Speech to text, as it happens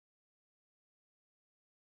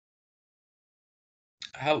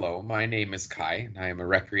Hello, my name is Kai, and I am a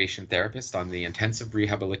recreation therapist on the intensive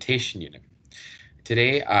rehabilitation unit.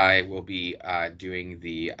 Today, I will be doing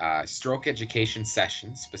the stroke education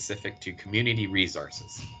session specific to community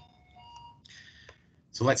resources.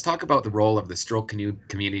 So let's talk about the role of the Stroke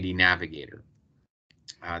Community Navigator.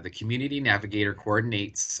 The Community Navigator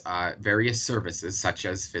coordinates various services such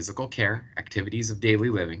as physical care, activities of daily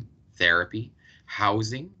living, therapy,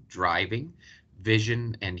 housing, driving,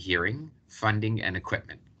 vision and hearing, funding, and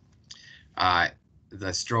equipment. Uh,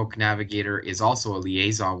 the Stroke Navigator is also a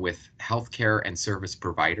liaison with healthcare and service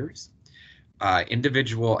providers.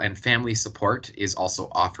 Individual and family support is also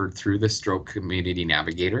offered through the Stroke Community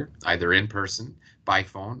Navigator, either in person, by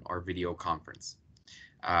phone, or video conference.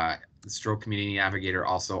 The Stroke Community Navigator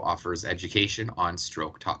also offers education on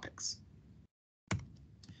stroke topics.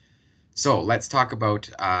 So let's talk about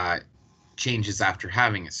changes after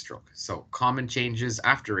having a stroke. So common changes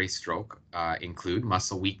after a stroke include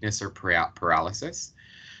muscle weakness or paralysis,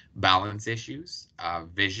 balance issues,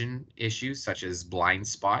 vision issues such as blind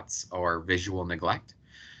spots or visual neglect,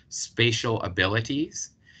 spatial abilities,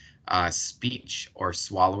 speech or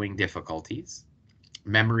swallowing difficulties,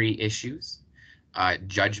 memory issues,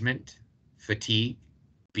 judgment, fatigue,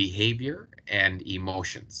 behavior, and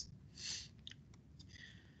emotions.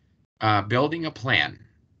 Building a plan.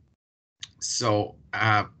 So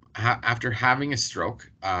after having a stroke,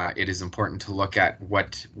 it is important to look at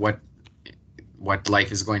what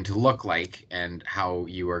life is going to look like and how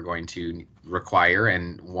you are going to require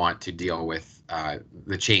and want to deal with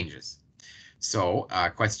the changes. So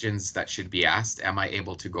questions that should be asked: am I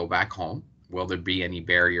able to go back home? Will there be any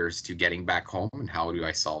barriers to getting back home, and how do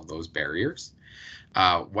I solve those barriers?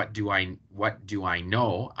 What do I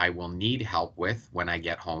know I will need help with when I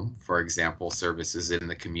get home? For example, services in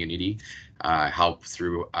the community, help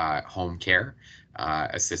through home care,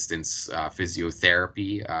 assistance,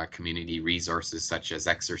 physiotherapy, community resources such as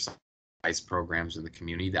exercise programs in the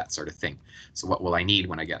community, that sort of thing. So what will I need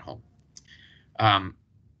when I get home? Um,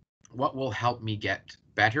 what will help me get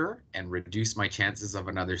better and reduce my chances of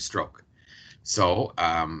another stroke? So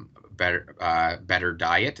better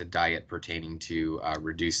diet, a diet pertaining to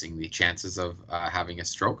reducing the chances of having a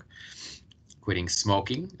stroke, quitting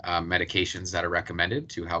smoking, medications that are recommended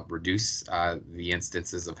to help reduce the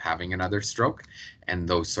instances of having another stroke, and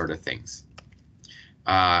those sort of things.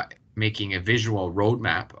 Making a visual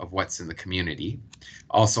roadmap of what's in the community.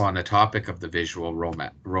 Also on the topic of the visual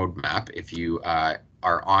roadmap, if you are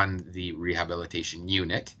on the rehabilitation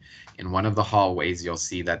unit, in one of the hallways, you'll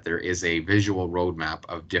see that there is a visual roadmap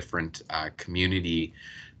of different community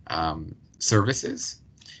services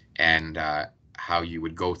and how you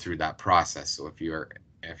would go through that process. So if you're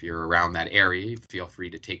around that area, feel free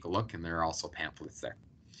to take a look, and there are also pamphlets there.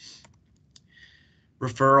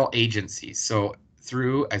 Referral agencies. So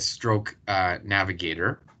through a stroke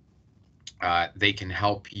navigator, they can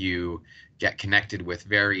help you get connected with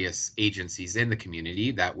various agencies in the community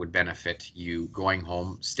that would benefit you going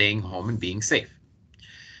home, staying home, and being safe.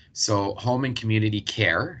 So home and community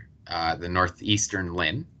care, the Northeastern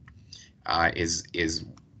LHIN, is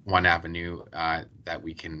one avenue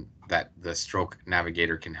that the Stroke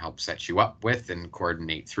Navigator can help set you up with and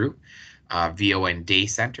coordinate through. VON Day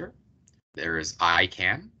Center, there is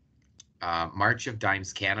ICANN, March of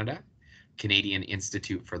Dimes Canada, Canadian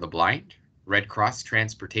Institute for the Blind, Red Cross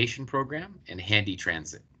Transportation Program, and Handy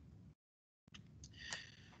Transit.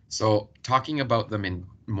 So talking about them in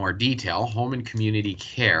more detail, home and community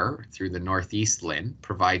care through the Northeast LHIN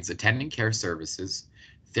provides attending care services,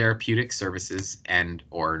 therapeutic services, and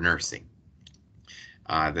or nursing.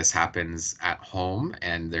 This happens at home,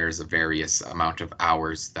 and there's a various amount of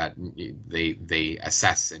hours that they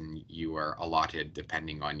assess, and you are allotted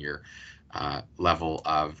depending on your level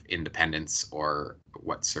of independence or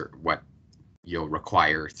what you'll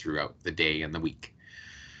require throughout the day and the week.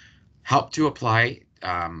 Help to apply.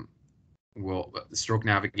 The Stroke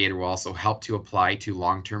Navigator will also help to apply to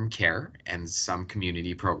long-term care and some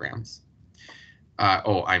community programs.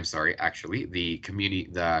 I'm sorry, actually, the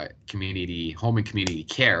community home and community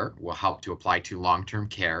care will help to apply to long-term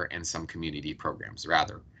care and some community programs,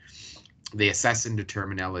 rather. They assess and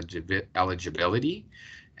determine eligibility,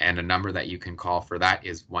 and a number that you can call for that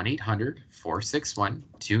is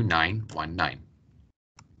 1-800-461-2919.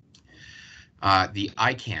 The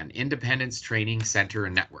ICANN, Independence Training Center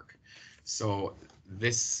and Network. So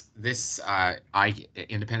this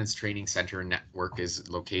Independence Training Center and Network is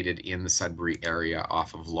located in the Sudbury area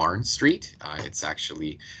off of Lawrence Street. It's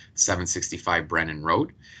actually 765 Brennan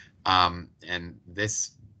Road. And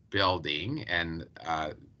this building and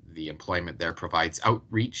the employment there provides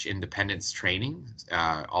outreach, independence training,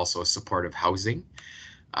 also supportive housing.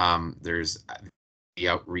 There's the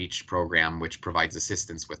outreach program, which provides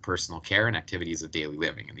assistance with personal care and activities of daily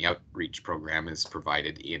living, and the outreach program is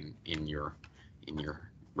provided in your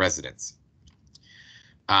residence.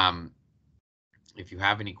 If you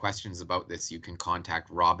have any questions about this, you can contact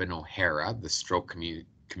Robin O'Hara, the Stroke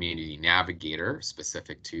Community Navigator,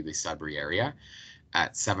 specific to the Sudbury area,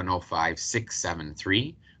 at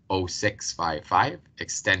 705-673-0655,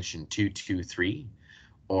 extension 223,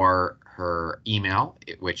 or her email,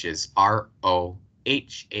 which is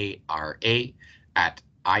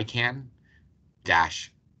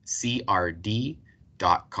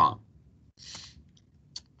rohara@ican-crd.com.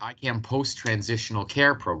 ICAN Post-Transitional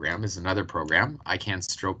Care Program is another program ICAN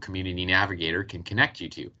Stroke Community Navigator can connect you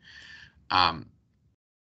to.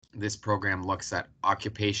 This program looks at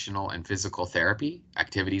occupational and physical therapy,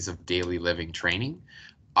 activities of daily living training,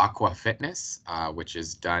 aqua fitness, which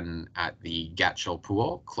is done at the Gatchel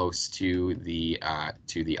Pool, close to the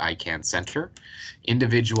ICAN Center,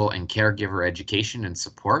 individual and caregiver education and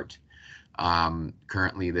support.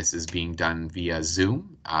 Currently, this is being done via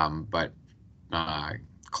Zoom, but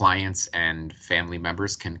clients and family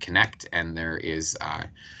members can connect, and there is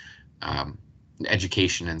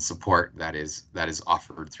education and support that is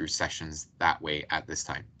offered through sessions that way at this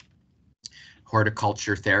time.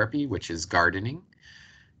 Horticulture therapy, which is gardening.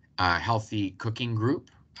 Healthy cooking group.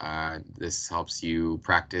 This helps you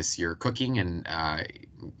practice your cooking and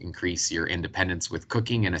increase your independence with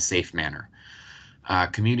cooking in a safe manner.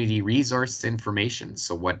 Community resource information.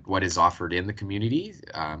 So what is offered in the community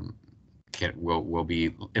will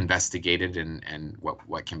be investigated, and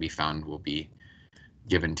what can be found will be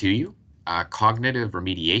given to you. Cognitive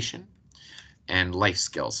remediation and life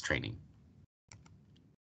skills training.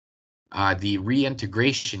 The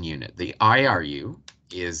reintegration unit, the IRU,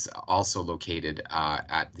 is also located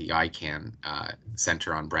at the ICAN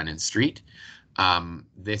Center on Brennan Street.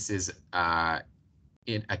 This is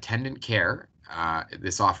in attendant care.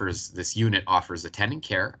 This unit offers attendant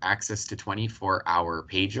care, access to 24-hour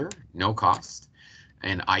pager, no cost,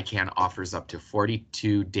 and ICAN offers up to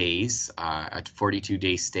 42 days, a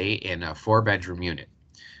 42-day stay in a 4-bedroom unit.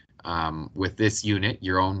 With this unit,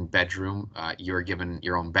 your own bedroom, you're given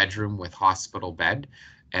your own bedroom with hospital bed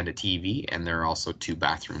and a TV, and there are also 2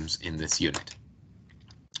 bathrooms in this unit.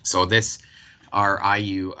 So this, our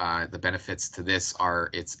IU, the benefits to this are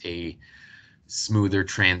it's a smoother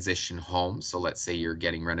transition home. So let's say you're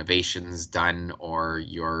getting renovations done, or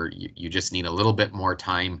you just need a little bit more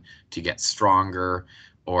time to get stronger,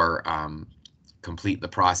 or complete the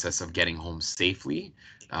process of getting home safely.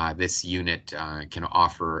 This unit can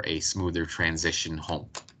offer a smoother transition home.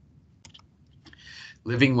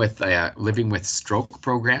 Living with Stroke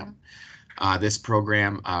program. This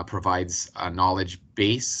program provides a knowledge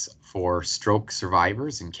base for stroke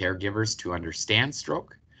survivors and caregivers to understand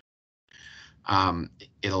stroke.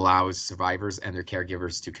 It allows survivors and their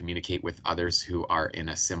caregivers to communicate with others who are in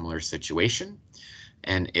a similar situation,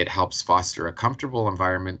 and it helps foster a comfortable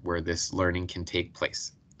environment where this learning can take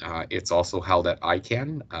place. It's also held at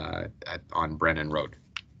ICAN on Brennan Road.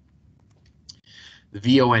 The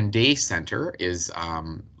VON Day Center is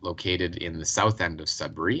located in the south end of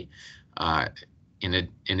Sudbury. In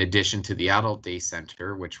addition to the Adult Day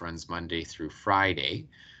Center, which runs Monday through Friday,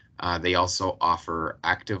 they also offer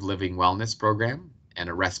active living wellness program and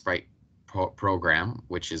a respite program,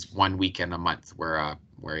 which is 1 weekend a month where a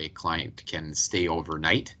client can stay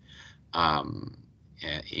overnight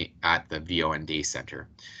at the VON Day Center.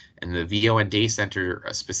 And the VON Day Center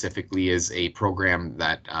specifically is a program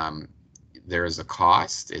that there is a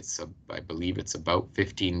cost. I believe it's about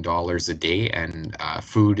 $15 a day, and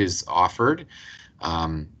food is offered.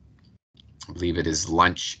 I believe it is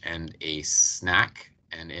lunch and a snack,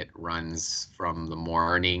 and it runs from the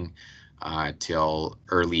morning till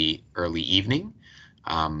early evening.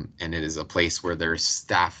 And it is a place where there's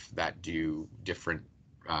staff that do different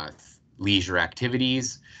leisure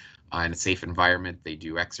activities in a safe environment. They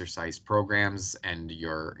do exercise programs, and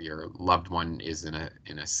your loved one is in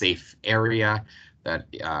a safe area that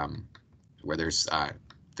where there's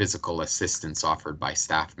physical assistance offered by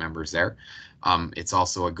staff members there. It's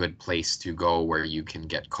also a good place to go where you can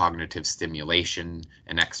get cognitive stimulation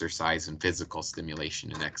and exercise, and physical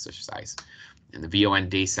stimulation and exercise. And the VON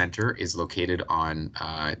Day Center is located on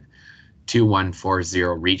 2140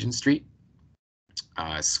 Regent Street,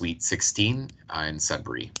 Suite 16 in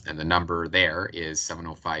Sudbury. And the number there is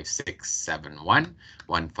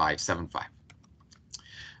 705-671-1575.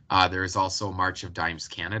 There is also March of Dimes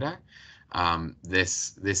Canada.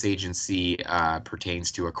 This agency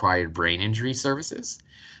pertains to acquired brain injury services.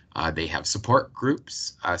 They have support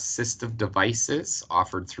groups, assistive devices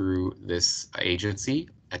offered through this agency,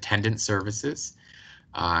 attendance services,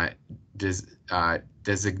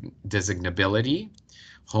 designability,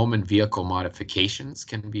 home and vehicle modifications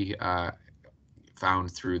can be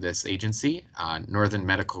found through this agency, Northern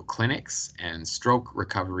Medical Clinics, and Stroke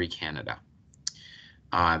Recovery Canada.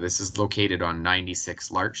 This is located on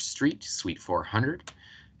 96 Larch Street, Suite 400,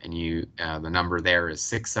 and the number there is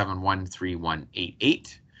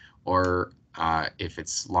 671-3188, or if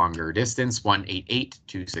it's longer distance,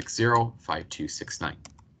 1-888-260-5269.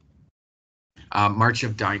 March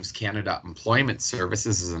of Dimes Canada Employment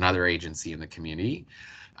Services is another agency in the community.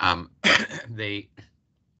 They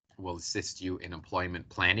will assist you in employment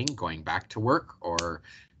planning, going back to work or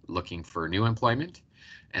looking for new employment.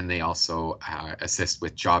 And they also assist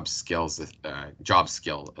with job skill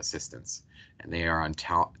assistance. And they are on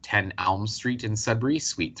 10 Elm Street in Sudbury,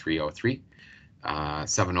 Suite 303,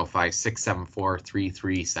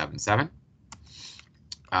 705-674-3377.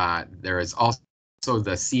 There is also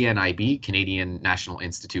the CNIB, Canadian National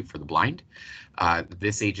Institute for the Blind.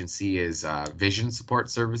 This agency is vision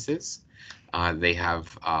support services. They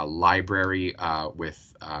have a library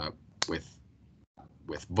with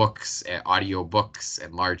books, audio books,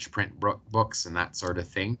 and large print books and that sort of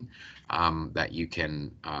thing that you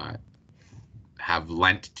can have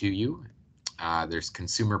lent to you. There's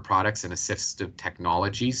consumer products and assistive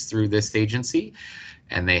technologies through this agency,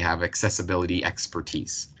 and they have accessibility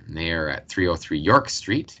expertise. And they are at 303 York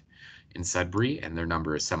Street in Sudbury, and their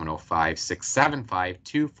number is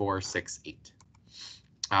 705-675-2468.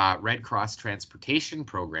 Red Cross Transportation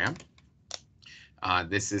Program.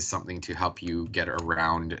 This is something to help you get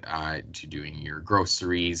around to doing your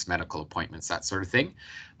groceries, medical appointments, that sort of thing.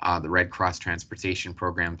 The Red Cross Transportation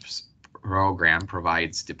Program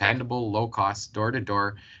provides dependable, low-cost,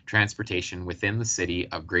 door-to-door transportation within the city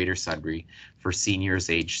of Greater Sudbury for seniors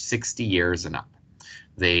aged 60 years and up.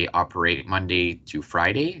 They operate Monday to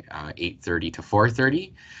Friday, 8:30 to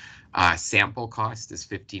 4:30. Sample cost is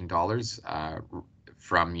 $15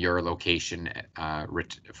 from your location,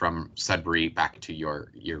 from Sudbury back to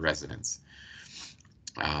your residence.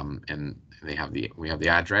 And we have the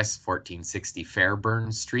address, 1460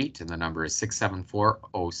 Fairburn Street, and the number is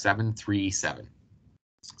 674-0737.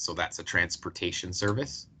 So that's a transportation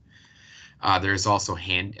service. There's also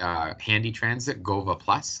Handy Transit, GOVA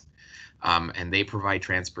Plus, and they provide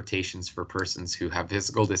transportations for persons who have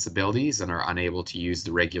physical disabilities and are unable to use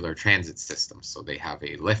the regular transit system. So they have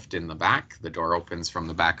a lift in the back. The door opens from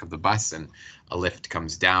the back of the bus, and a lift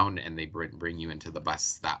comes down, and they bring you into the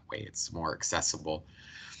bus that way. It's more accessible,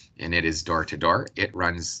 and it is door to door. It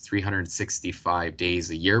runs 365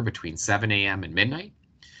 days a year between 7 a.m. and midnight.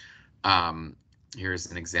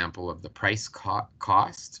 Here's an example of the price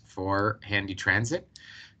cost for Handy Transit.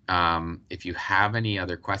 If you have any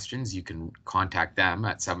other questions, you can contact them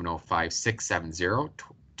at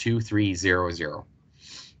 705-670-2300.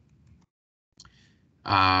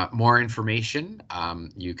 More information,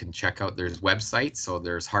 you can check out their website. So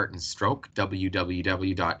there's Heart and Stroke,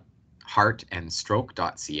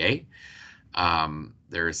 www.heartandstroke.ca.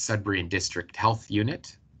 There's Sudbury and District Health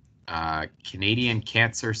Unit, Canadian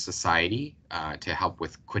Cancer Society to help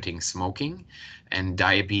with quitting smoking, and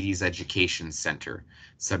Diabetes Education Center,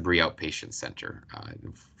 Sudbury Outpatient Center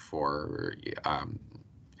for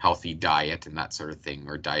healthy diet and that sort of thing,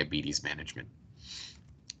 or diabetes management.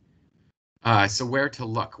 So where to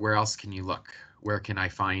look? Where else can you look? Where can I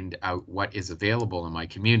find out what is available in my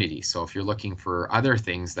community? So if you're looking for other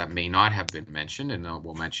things that may not have been mentioned, and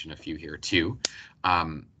we'll mention a few here too,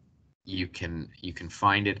 you can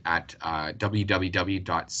find it at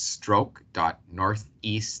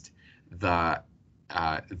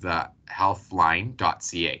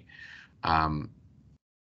www.stroke.northeastthehealthline.ca. And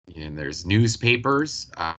there's newspapers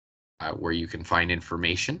where you can find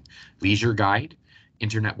information, leisure guide,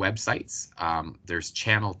 internet websites. There's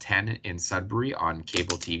Channel 10 in Sudbury on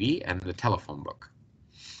cable TV, and the telephone book.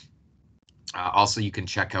 Also, you can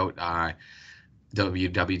check out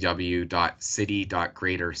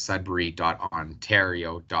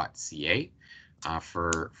www.city.greatersudbury.ontario.ca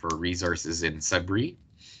for resources in Sudbury.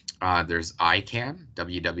 There's ICANN,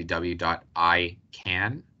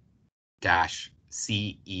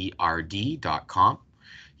 www.ican-cerd.com.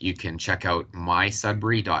 You can check out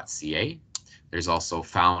mysudbury.ca. There's also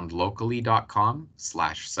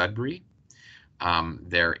foundlocally.com/Sudbury.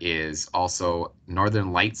 There is also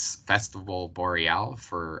Northern Lights Festival Boreal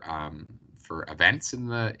for events in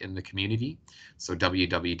the community. So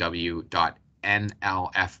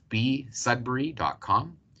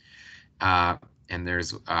www.nlfbsudbury.com. And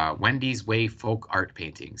there's Wendy's Way Folk Art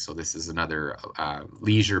Painting. So this is another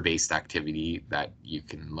leisure-based activity that you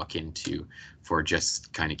can look into for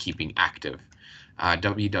just kind of keeping active.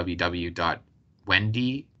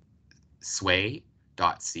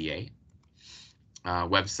 www.wendysway.ca.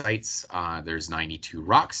 Websites, there's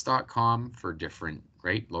 92rocks.com for different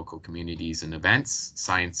local communities and events,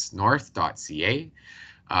 sciencenorth.ca,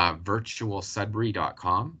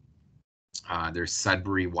 virtualsudbury.com. There's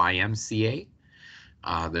Sudbury YMCA.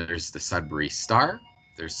 There's the Sudbury Star.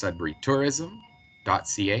 There's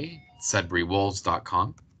sudburytourism.ca,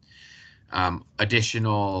 sudburywolves.com.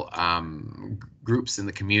 Additional groups in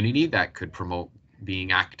the community that could promote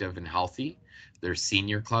being active and healthy. There's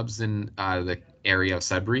senior clubs in the area of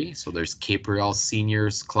Sudbury. So there's Capriel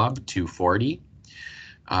Seniors Club 240.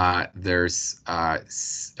 There's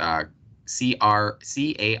CARP,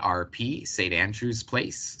 St. Andrew's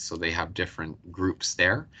Place. So they have different groups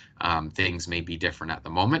there. Things may be different at the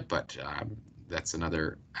moment, but that's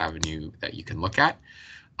another avenue that you can look at.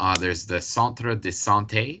 There's the Centre de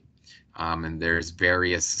Santé, and there's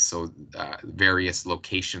various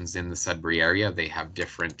locations in the Sudbury area. They have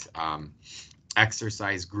different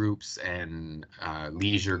exercise groups and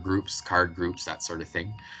leisure groups, card groups, that sort of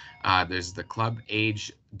thing. There's the Club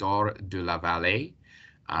Age d'Or de la Vallée,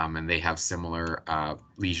 and they have similar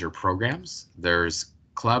leisure programs. There's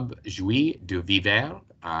Club Jouy du Viver.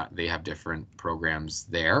 They have different programs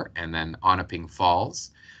there. And then Onaping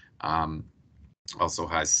Falls also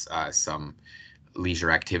has some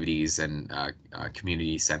leisure activities and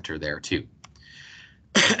community center there too.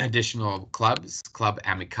 Additional clubs, Club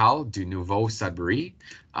Amical du Nouveau Sudbury.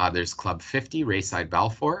 There's Club 50, Rayside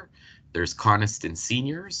Balfour. There's Coniston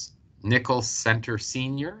Seniors, Nichols Center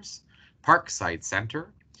Seniors, Parkside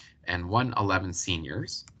Center, and 111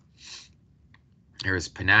 Seniors. There's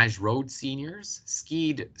Panage Road Seniors,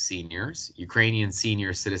 Skeed Seniors, Ukrainian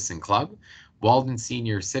Senior Citizen Club, Walden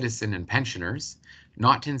Senior Citizen and Pensioners,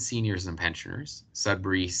 Naughton Seniors and Pensioners,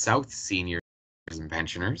 Sudbury South Seniors and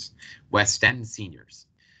Pensioners, West End Seniors.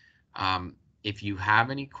 If you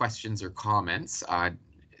have any questions or comments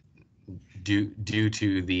due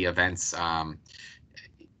to the events,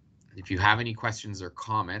 if you have any questions or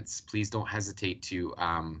comments, please don't hesitate to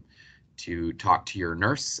talk to your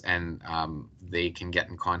nurse, and they can get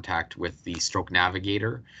in contact with the Stroke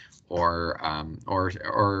Navigator or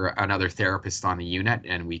another therapist on the unit,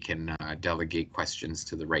 and we can delegate questions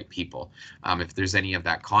to the right people. If there's any of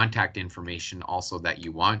that contact information also that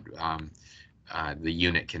you want, the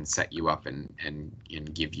unit can set you up and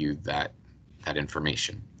give you that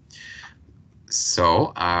information.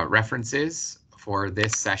 So references for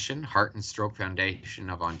this session: Heart and Stroke Foundation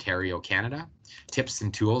of Ontario, Canada. Tips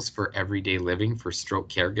and tools for everyday living for stroke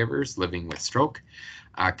caregivers living with stroke.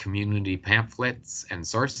 Community pamphlets and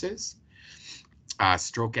sources.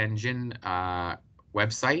 Stroke Engine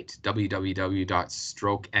website,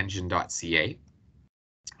 www.strokeengine.ca.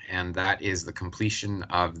 And that is the completion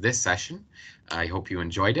of this session. I hope you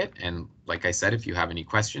enjoyed it. And like I said, if you have any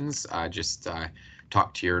questions, just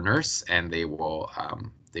talk to your nurse, and they will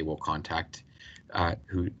contact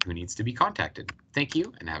who needs to be contacted. Thank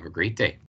you, and have a great day.